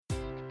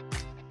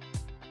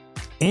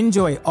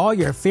Enjoy all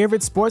your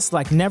favorite sports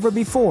like never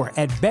before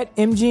at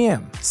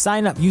BetMGM.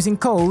 Sign up using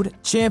code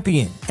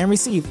CHAMPION and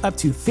receive up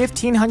to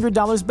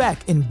 $1,500 back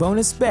in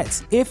bonus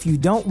bets if you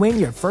don't win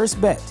your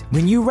first bet.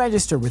 When you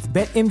register with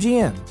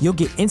BetMGM, you'll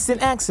get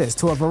instant access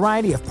to a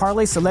variety of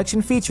parlay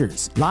selection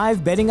features,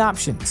 live betting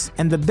options,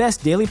 and the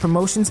best daily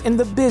promotions in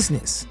the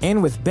business.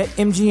 And with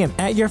BetMGM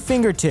at your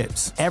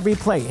fingertips, every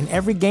play and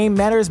every game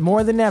matters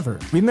more than ever.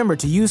 Remember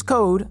to use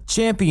code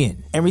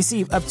CHAMPION and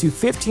receive up to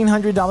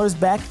 $1,500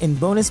 back in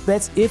bonus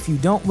bets if you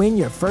don't win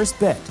your first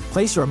bet.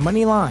 Place your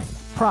money line,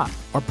 prop,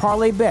 or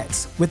parlay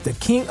bets with the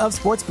king of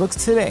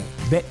sportsbooks today.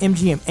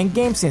 BetMGM and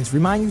GameSense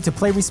remind you to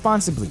play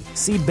responsibly.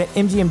 See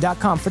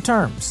BetMGM.com for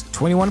terms.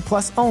 21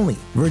 plus only.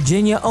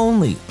 Virginia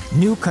only.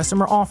 New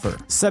customer offer.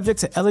 Subject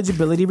to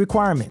eligibility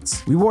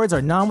requirements. Rewards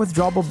are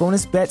non-withdrawable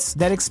bonus bets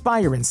that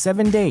expire in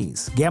 7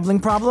 days. Gambling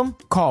problem?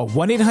 Call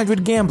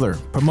 1-800-GAMBLER.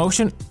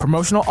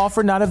 Promotional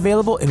offer not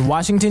available in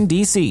Washington,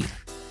 D.C.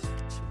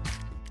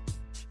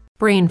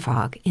 Brain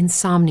fog,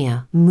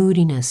 insomnia,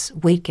 moodiness,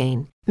 weight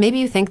gain. Maybe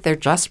you think they're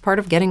just part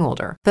of getting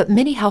older, but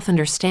MIDI Health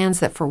understands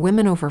that for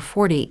women over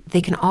 40,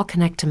 they can all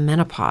connect to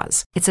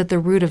menopause. It's at the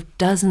root of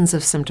dozens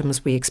of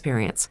symptoms we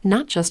experience,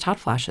 not just hot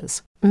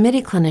flashes.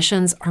 MIDI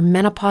clinicians are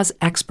menopause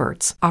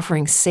experts,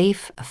 offering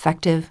safe,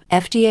 effective,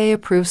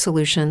 FDA-approved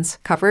solutions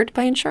covered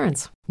by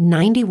insurance.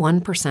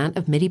 91%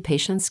 of MIDI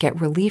patients get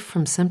relief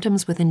from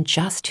symptoms within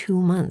just 2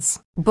 months.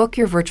 Book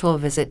your virtual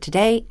visit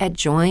today at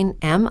joinmidi.com.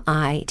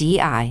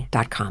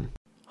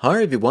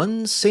 Hi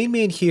everyone,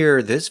 Sandman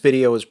here. This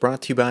video is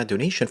brought to you by a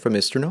donation from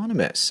Mr.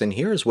 Anonymous, and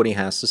here's what he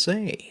has to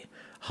say.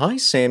 Hi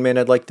Sandman,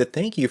 I'd like to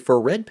thank you for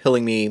red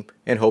pilling me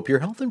and hope your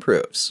health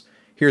improves.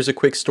 Here's a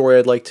quick story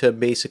I'd like to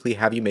basically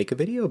have you make a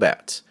video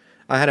about.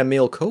 I had a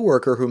male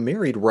coworker who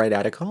married right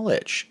out of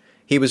college.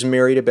 He was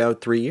married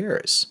about 3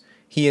 years.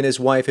 He and his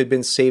wife had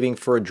been saving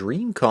for a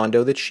dream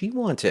condo that she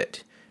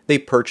wanted. They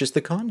purchased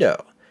the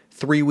condo.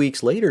 3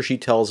 weeks later, she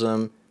tells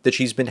him that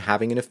she's been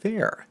having an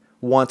affair,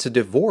 wants a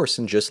divorce,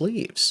 and just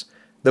leaves.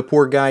 The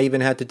poor guy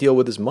even had to deal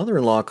with his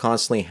mother-in-law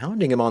constantly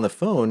hounding him on the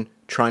phone,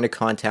 trying to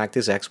contact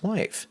his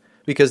ex-wife,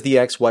 because the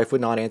ex-wife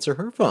would not answer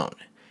her phone.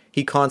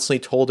 He constantly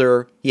told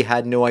her he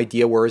had no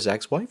idea where his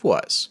ex-wife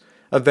was.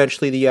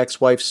 Eventually, the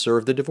ex-wife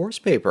served the divorce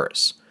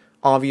papers.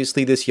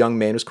 Obviously, this young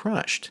man was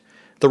crushed.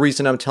 The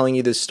reason I'm telling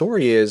you this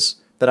story is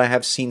that I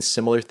have seen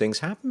similar things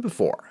happen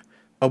before.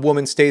 A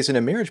woman stays in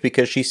a marriage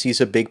because she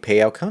sees a big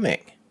payout coming,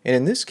 and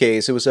in this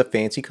case, it was a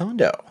fancy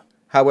condo.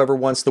 However,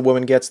 once the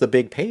woman gets the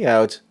big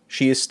payout,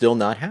 she is still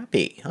not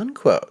happy,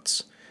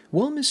 unquotes.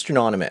 Well, Mr.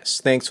 Anonymous,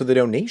 thanks for the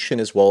donation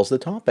as well as the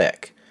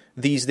topic.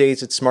 These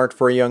days, it's smart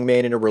for a young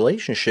man in a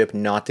relationship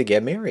not to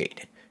get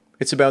married.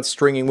 It's about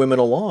stringing women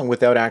along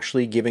without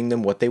actually giving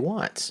them what they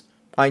want.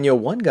 I know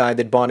one guy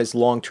that bought his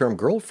long-term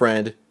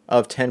girlfriend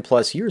of 10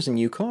 plus years a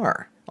new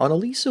car, on a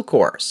lease of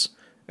course,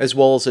 as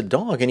well as a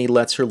dog, and he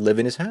lets her live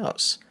in his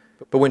house.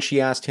 But when she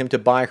asked him to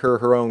buy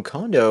her own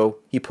condo,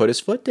 he put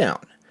his foot down.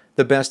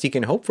 The best he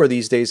can hope for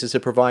these days is to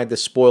provide the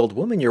spoiled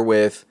woman you're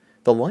with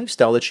the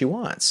lifestyle that she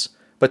wants,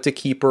 but to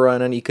keep her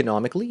on an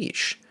economic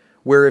leash,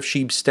 where if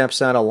she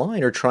steps out of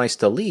line or tries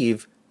to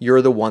leave,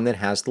 you're the one that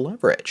has the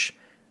leverage.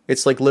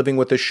 It's like living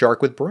with a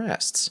shark with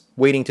breasts,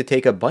 waiting to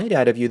take a bite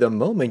out of you the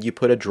moment you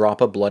put a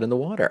drop of blood in the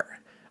water.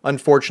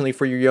 Unfortunately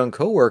for your young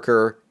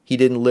coworker, he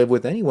didn't live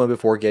with anyone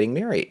before getting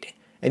married,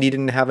 and he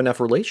didn't have enough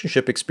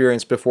relationship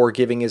experience before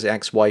giving his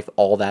ex-wife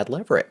all that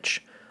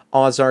leverage.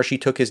 Odds are she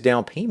took his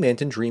down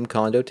payment and dream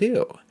condo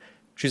too.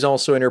 She's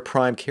also in her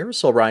prime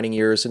carousel riding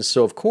years, and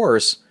so of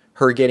course,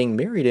 her getting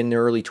married in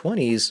her early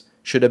 20s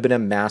should have been a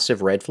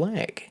massive red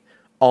flag.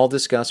 I'll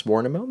discuss more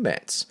in a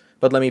moment,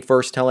 but let me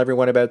first tell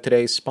everyone about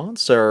today's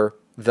sponsor,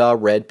 the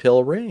Red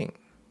Pill Ring.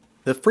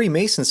 The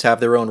Freemasons have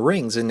their own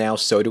rings, and now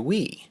so do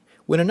we.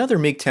 When another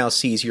MGTOW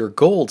sees your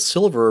gold,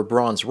 silver, or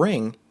bronze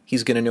ring,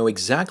 he's going to know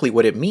exactly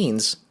what it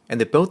means,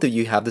 and that both of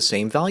you have the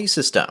same value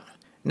system.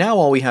 Now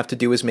all we have to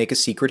do is make a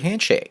secret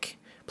handshake.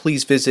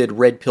 Please visit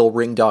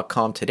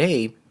redpillring.com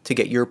today to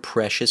get your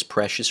precious,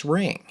 precious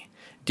ring.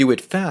 Do it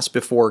fast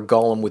before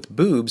Gollum with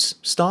boobs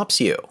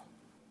stops you.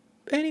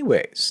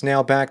 Anyways,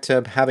 now back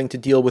to having to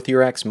deal with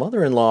your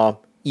ex-mother-in-law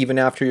even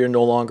after you're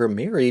no longer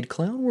married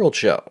Clown World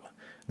show.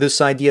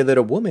 This idea that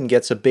a woman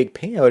gets a big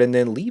payout and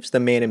then leaves the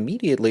man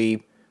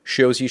immediately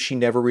shows you she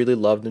never really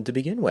loved him to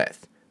begin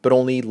with, but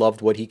only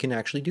loved what he can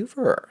actually do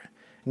for her.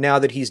 Now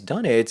that he's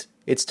done it,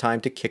 it's time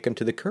to kick him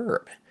to the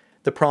curb.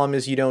 The problem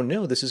is you don't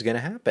know this is going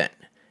to happen.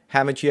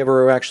 Haven't you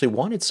ever actually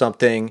wanted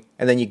something,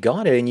 and then you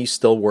got it and you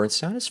still weren't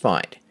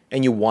satisfied,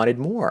 and you wanted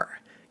more?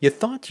 You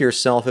thought to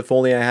yourself, if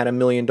only I had $1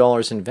 million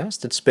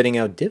invested spitting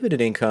out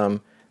dividend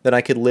income, that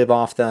I could live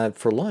off that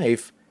for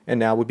life, and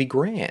now would be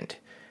grand.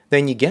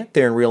 Then you get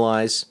there and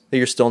realize that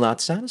you're still not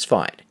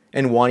satisfied,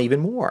 and want even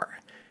more.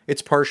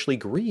 It's partially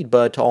greed,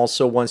 but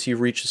also once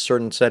you've reached a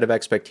certain set of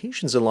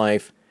expectations in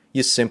life,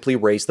 you simply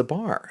raise the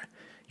bar.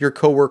 Your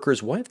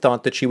coworker's wife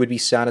thought that she would be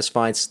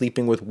satisfied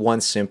sleeping with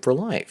one simp for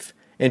life,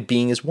 and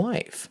being his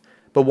wife.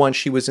 But once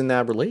she was in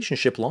that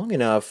relationship long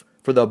enough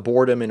for the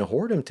boredom and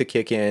whoredom to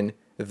kick in,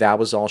 that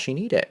was all she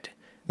needed.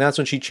 That's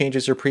when she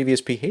changes her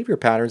previous behavior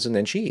patterns and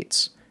then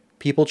cheats.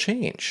 People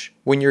change.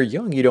 When you're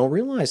young, you don't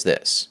realize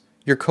this.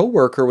 Your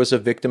coworker was a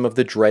victim of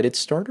the dreaded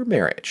starter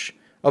marriage.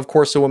 Of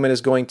course, a woman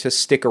is going to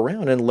stick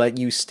around and let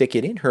you stick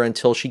it in her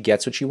until she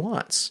gets what she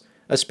wants,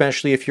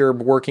 especially if you're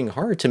working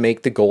hard to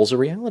make the goals a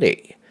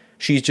reality.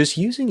 She's just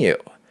using you.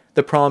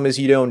 The problem is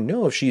you don't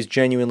know if she's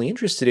genuinely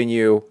interested in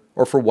you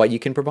or for what you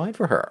can provide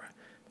for her.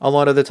 A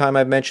lot of the time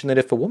I've mentioned that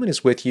if a woman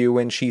is with you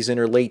when she's in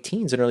her late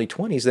teens and early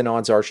 20s, then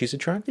odds are she's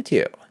attracted to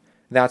you.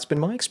 That's been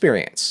my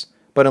experience.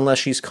 But unless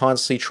she's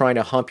constantly trying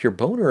to hump your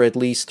boner at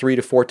least 3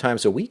 to 4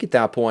 times a week at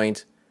that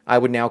point, I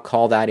would now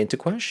call that into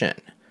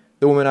question.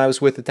 The woman I was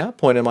with at that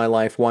point in my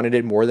life wanted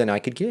it more than I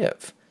could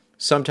give.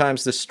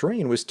 Sometimes the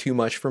strain was too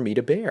much for me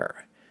to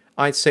bear.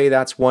 I'd say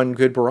that's one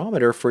good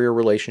barometer for your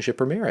relationship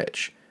or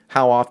marriage.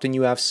 How often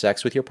you have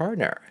sex with your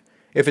partner.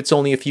 If it's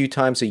only a few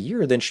times a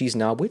year, then she's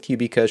not with you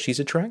because she's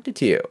attracted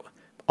to you.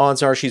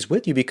 Odds are she's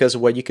with you because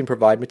of what you can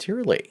provide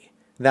materially.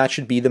 That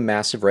should be the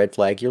massive red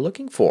flag you're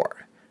looking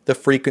for. The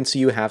frequency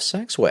you have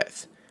sex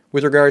with.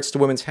 With regards to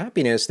women's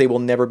happiness, they will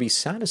never be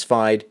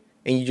satisfied,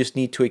 and you just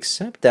need to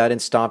accept that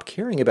and stop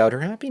caring about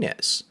her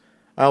happiness.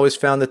 I always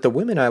found that the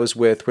women I was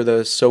with were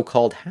the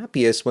so-called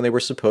happiest when they were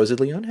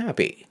supposedly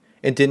unhappy,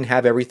 and didn't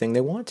have everything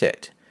they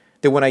wanted.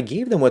 Then when I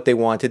gave them what they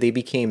wanted, they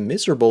became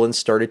miserable and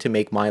started to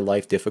make my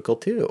life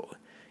difficult too.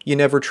 You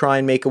never try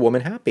and make a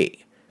woman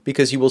happy,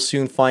 because you will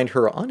soon find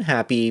her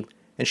unhappy,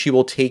 and she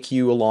will take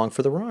you along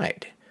for the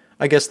ride.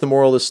 I guess the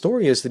moral of the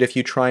story is that if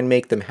you try and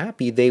make them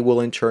happy, they will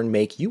in turn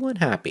make you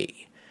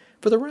unhappy.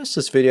 For the rest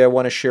of this video, I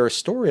want to share a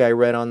story I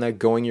read on the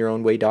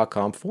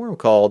goingyourownway.com forum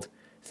called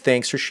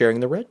Thanks for Sharing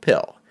the Red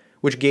Pill,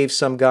 which gave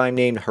some guy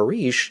named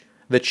Harish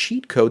the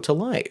cheat code to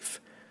life.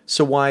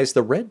 So why is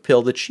the red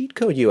pill the cheat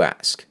code, you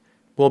ask?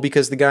 Well,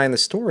 because the guy in the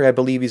story, I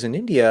believe he's in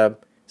India,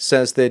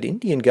 says that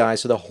Indian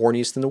guys are the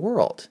horniest in the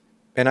world.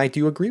 And I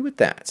do agree with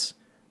that.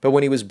 But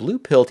when he was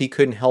blue-pilled, he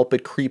couldn't help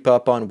but creep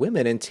up on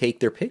women and take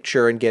their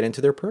picture and get into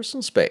their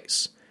personal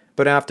space.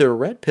 But after a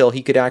red pill,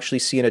 he could actually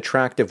see an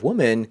attractive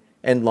woman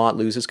and not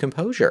lose his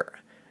composure.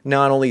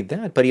 Not only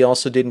that, but he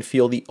also didn't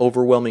feel the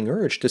overwhelming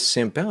urge to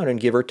simp out and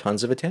give her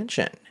tons of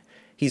attention.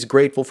 He's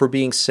grateful for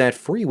being set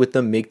free with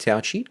the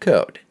MGTOW cheat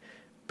code.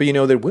 But you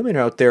know that women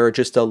out there are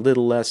just a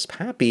little less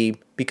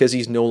happy because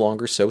he's no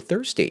longer so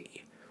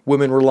thirsty.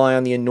 Women rely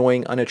on the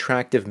annoying,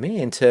 unattractive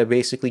man to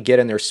basically get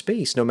in their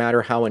space no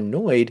matter how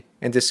annoyed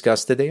and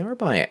disgusted they are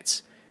by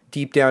it.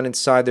 Deep down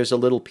inside, there's a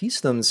little piece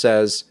of them that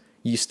says,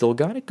 "You still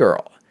got it,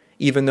 girl,"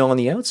 even though on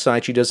the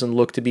outside she doesn't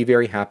look to be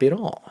very happy at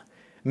all.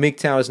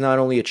 MGTOW is not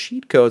only a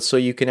cheat code so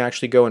you can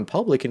actually go in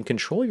public and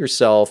control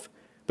yourself,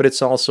 but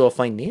it's also a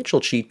financial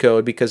cheat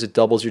code because it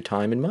doubles your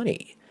time and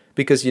money.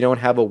 Because you don't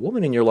have a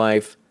woman in your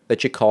life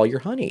that you call your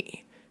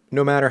honey.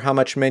 No matter how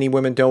much many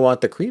women don't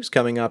want the creeps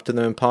coming up to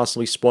them and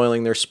possibly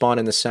spoiling their spot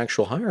in the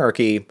sexual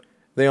hierarchy,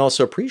 they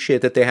also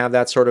appreciate that they have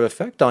that sort of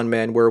effect on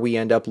men where we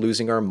end up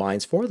losing our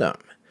minds for them.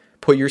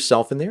 Put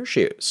yourself in their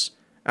shoes.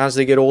 As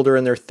they get older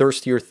in their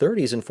thirstier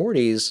 30s and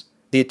 40s,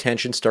 the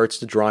attention starts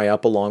to dry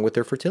up along with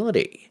their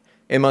fertility.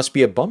 It must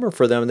be a bummer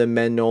for them that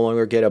men no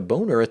longer get a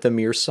boner at the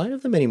mere sight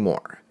of them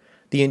anymore.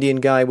 The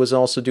Indian guy was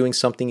also doing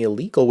something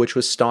illegal, which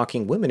was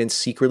stalking women and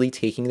secretly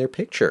taking their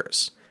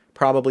pictures.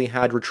 Probably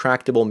had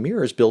retractable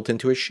mirrors built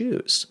into his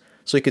shoes,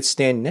 so he could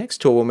stand next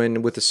to a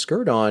woman with a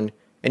skirt on,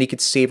 and he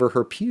could savor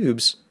her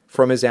pubes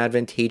from his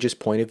advantageous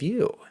point of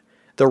view.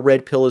 The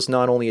red pill is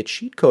not only a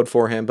cheat code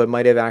for him, but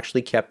might have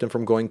actually kept him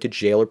from going to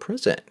jail or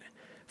prison.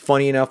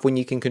 Funny enough, when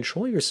you can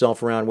control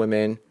yourself around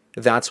women,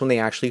 that's when they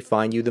actually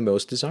find you the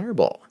most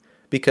desirable.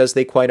 Because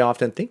they quite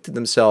often think to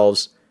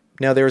themselves,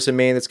 now there's a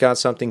man that's got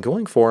something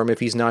going for him if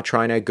he's not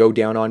trying to go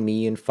down on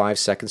me in 5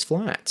 seconds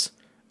flat.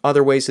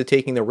 Other ways that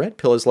taking the red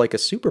pill is like a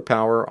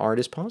superpower aren't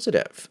as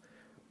positive.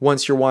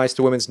 Once you're wise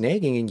to women's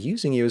nagging and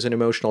using you as an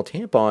emotional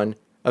tampon,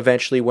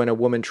 eventually when a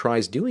woman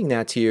tries doing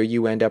that to you,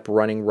 you end up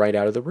running right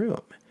out of the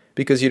room.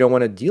 Because you don't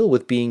want to deal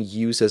with being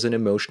used as an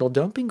emotional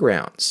dumping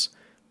grounds.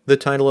 The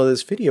title of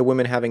this video,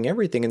 Women Having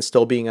Everything and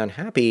Still Being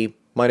Unhappy,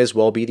 might as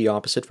well be the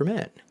opposite for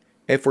men.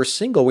 If we're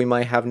single, we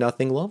might have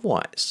nothing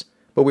love-wise.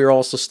 But we're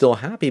also still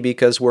happy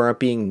because we're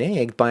being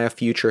nagged by a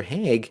future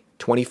hag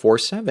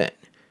 24/7.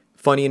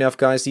 Funny enough,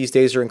 guys, these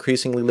days are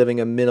increasingly living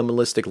a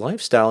minimalistic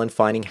lifestyle and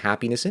finding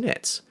happiness in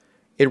it.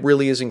 It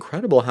really is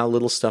incredible how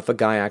little stuff a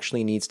guy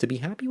actually needs to be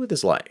happy with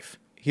his life.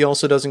 He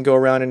also doesn't go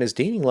around in his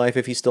dating life,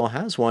 if he still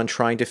has one,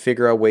 trying to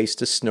figure out ways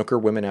to snooker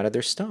women out of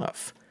their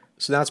stuff.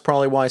 So that's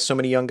probably why so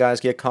many young guys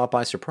get caught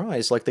by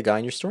surprise, like the guy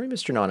in your story,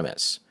 Mr.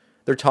 Anonymous.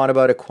 They're taught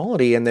about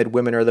equality and that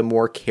women are the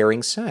more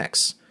caring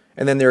sex.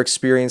 And then their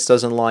experience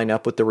doesn't line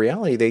up with the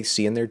reality they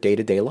see in their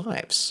day-to-day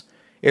lives.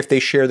 If they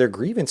share their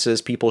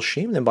grievances, people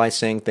shame them by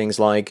saying things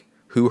like,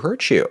 "Who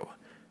hurt you?"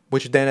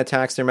 which then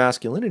attacks their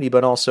masculinity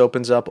but also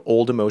opens up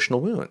old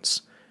emotional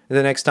wounds. And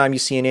the next time you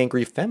see an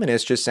angry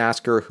feminist, just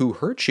ask her, "Who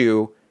hurt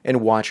you?"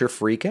 and watch her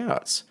freak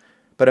out.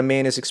 But a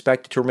man is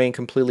expected to remain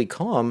completely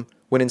calm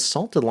when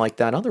insulted like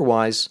that.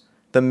 Otherwise,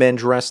 the men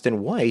dressed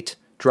in white,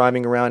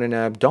 driving around in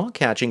a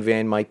dog-catching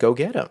van might go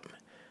get him.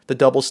 The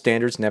double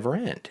standards never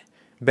end.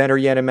 Better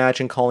yet,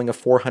 imagine calling a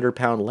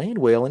 400-pound land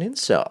whale an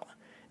incel.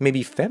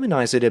 Maybe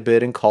feminize it a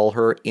bit and call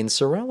her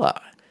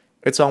Incerella.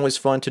 It's always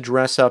fun to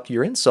dress up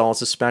your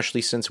insults,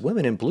 especially since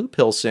women and blue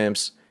pill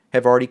simps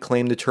have already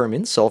claimed the term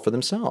incel for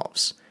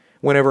themselves.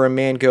 Whenever a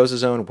man goes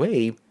his own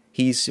way,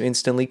 he's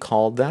instantly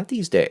called that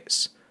these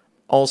days.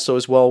 Also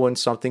as well when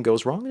something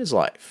goes wrong in his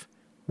life.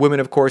 Women,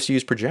 of course,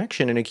 use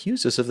projection and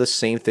accuse us of the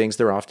same things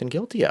they're often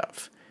guilty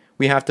of.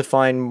 We have to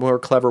find more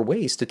clever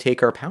ways to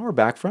take our power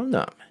back from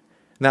them.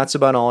 That's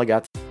about all I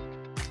got.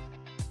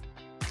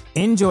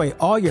 Enjoy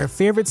all your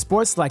favorite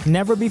sports like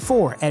never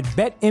before at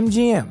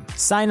BetMGM.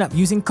 Sign up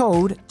using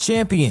code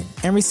CHAMPION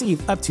and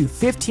receive up to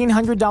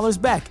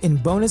 $1,500 back in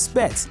bonus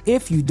bets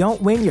if you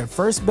don't win your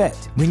first bet.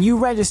 When you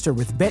register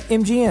with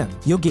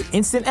BetMGM, you'll get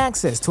instant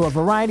access to a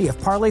variety of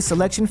parlay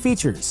selection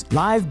features,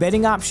 live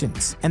betting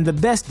options, and the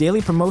best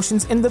daily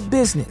promotions in the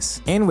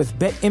business. And with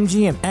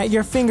BetMGM at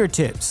your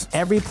fingertips,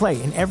 every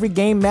play and every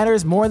game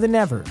matters more than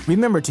ever.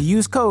 Remember to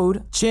use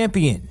code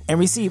CHAMPION and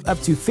receive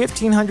up to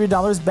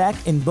 $1,500 back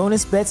in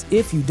bonus bets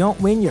if you don't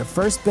win your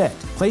first bet.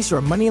 Place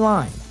your money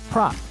line,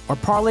 prop, or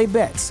parlay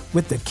bets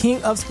with the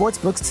king of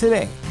sportsbooks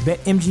today.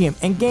 BetMGM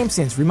and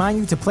GameSense remind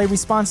you to play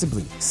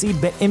responsibly. See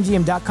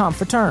BetMGM.com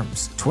for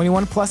terms.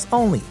 21 plus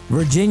only.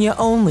 Virginia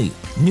only.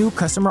 New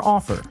customer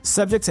offer.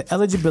 Subject to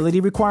eligibility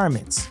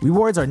requirements.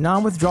 Rewards are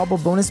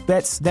non-withdrawable bonus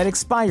bets that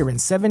expire in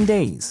 7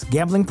 days.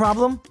 Gambling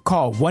problem?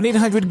 Call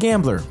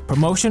 1-800-GAMBLER.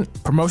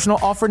 Promotional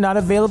offer not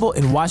available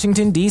in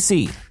Washington,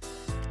 D.C.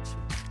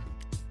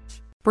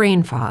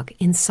 Brain fog,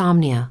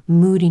 insomnia,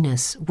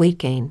 moodiness, weight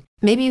gain.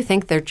 Maybe you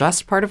think they're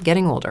just part of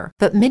getting older,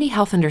 but MIDI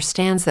Health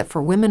understands that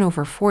for women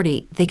over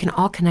 40, they can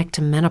all connect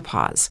to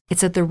menopause.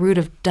 It's at the root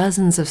of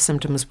dozens of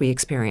symptoms we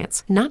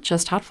experience, not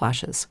just hot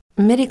flashes.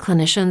 MIDI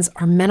clinicians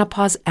are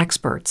menopause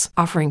experts,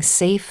 offering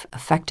safe,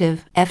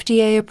 effective,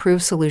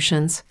 FDA-approved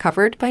solutions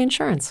covered by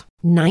insurance.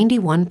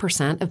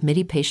 91% of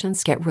MIDI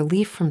patients get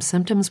relief from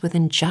symptoms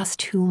within just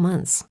 2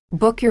 months.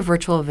 Book your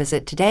virtual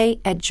visit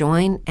today at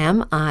joinmidi.com.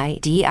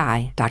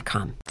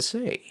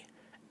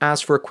 As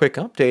for a quick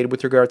update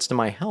with regards to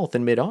my health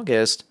in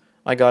mid-August,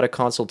 I got a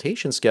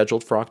consultation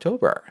scheduled for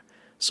October.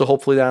 So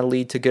hopefully that'll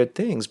lead to good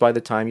things by the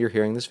time you're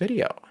hearing this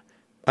video.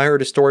 I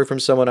heard a story from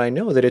someone I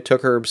know that it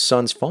took her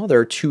son's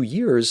father 2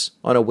 years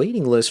on a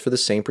waiting list for the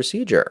same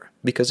procedure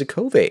because of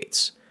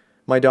COVID.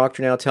 My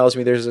doctor now tells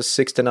me there's a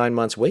 6 to 9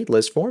 months wait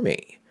list for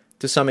me.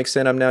 To some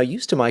extent, I'm now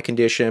used to my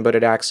condition, but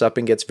it acts up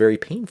and gets very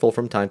painful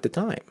from time to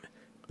time.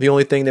 The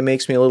only thing that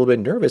makes me a little bit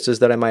nervous is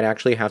that I might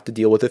actually have to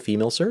deal with a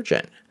female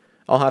surgeon.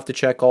 I'll have to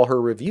check all her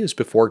reviews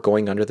before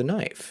going under the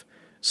knife.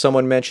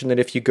 Someone mentioned that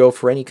if you go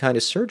for any kind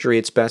of surgery,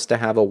 it's best to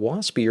have a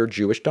WASPy or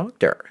Jewish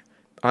doctor.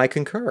 I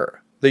concur.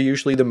 They're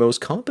usually the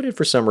most competent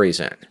for some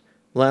reason.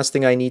 Last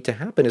thing I need to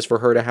happen is for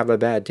her to have a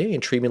bad day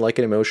and treat me like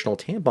an emotional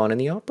tampon in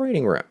the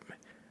operating room.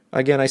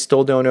 Again, I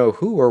still don't know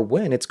who or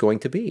when it's going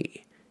to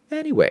be.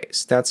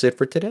 Anyways, that's it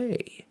for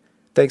today.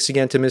 Thanks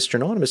again to Mr.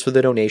 Anonymous for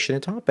the donation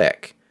and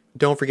topic.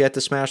 Don't forget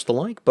to smash the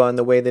like button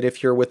the way that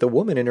if you're with a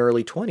woman in her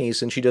early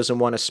 20s and she doesn't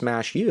want to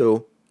smash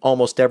you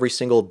almost every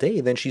single day,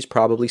 then she's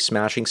probably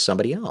smashing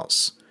somebody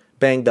else.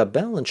 Bang the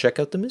bell and check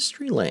out the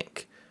mystery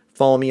link.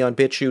 Follow me on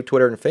BitChute,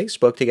 Twitter, and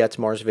Facebook to get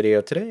tomorrow's video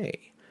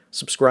today.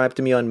 Subscribe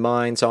to me on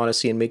Minds,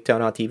 Odyssey, and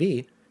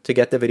MGTOW.tv to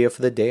get the video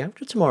for the day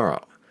after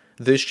tomorrow.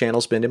 This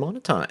channel's been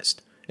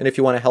demonetized. And if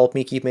you want to help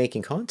me keep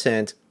making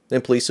content, then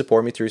please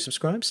support me through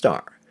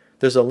Subscribestar.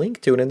 There's a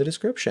link to it in the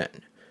description.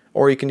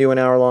 Or you can do an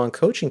hour-long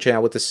coaching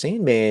chat with the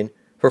Sandman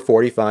for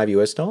 $45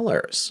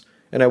 US.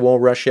 And I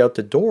won't rush you out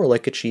the door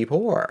like a cheap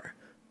whore.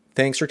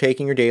 Thanks for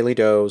taking your daily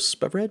dose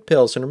of red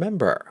pills, and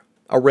remember,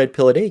 a red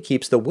pill a day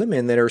keeps the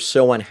women that are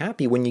so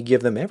unhappy when you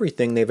give them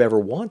everything they've ever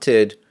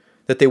wanted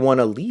that they want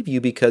to leave you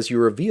because you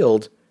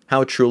revealed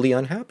how truly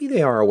unhappy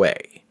they are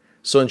away.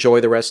 So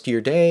enjoy the rest of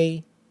your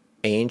day,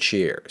 and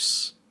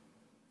cheers.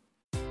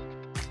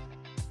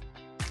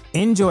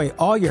 Enjoy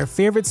all your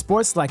favorite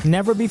sports like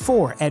never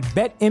before at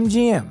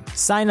BetMGM.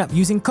 Sign up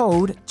using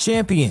code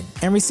CHAMPION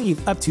and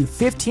receive up to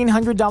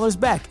 $1,500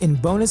 back in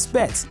bonus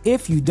bets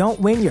if you don't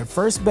win your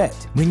first bet.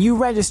 When you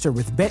register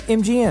with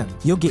BetMGM,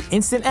 you'll get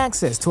instant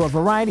access to a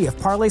variety of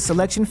parlay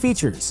selection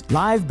features,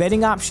 live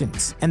betting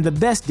options, and the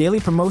best daily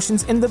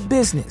promotions in the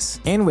business.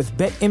 And with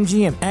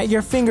BetMGM at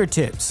your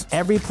fingertips,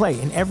 every play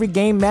and every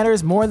game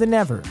matters more than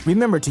ever.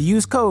 Remember to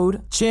use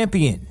code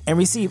CHAMPION and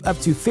receive up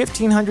to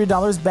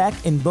 $1,500 back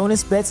in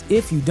bonus bets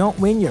if you don't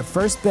win your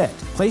first bet.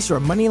 Place your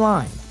money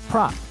line,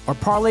 prop, or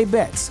parlay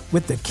bets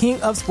with the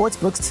king of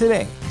sportsbooks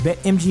today.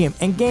 BetMGM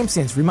and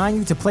GameSense remind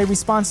you to play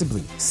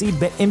responsibly. See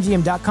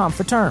BetMGM.com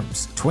for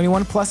terms.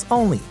 21 plus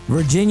only.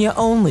 Virginia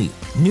only.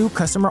 New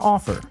customer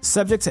offer.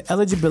 Subject to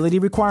eligibility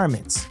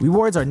requirements.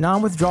 Rewards are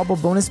non-withdrawable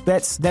bonus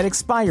bets that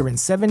expire in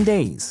 7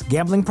 days.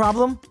 Gambling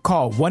problem?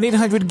 Call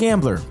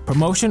 1-800-GAMBLER.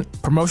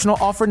 Promotional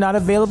offer not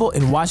available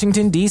in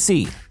Washington,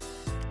 D.C.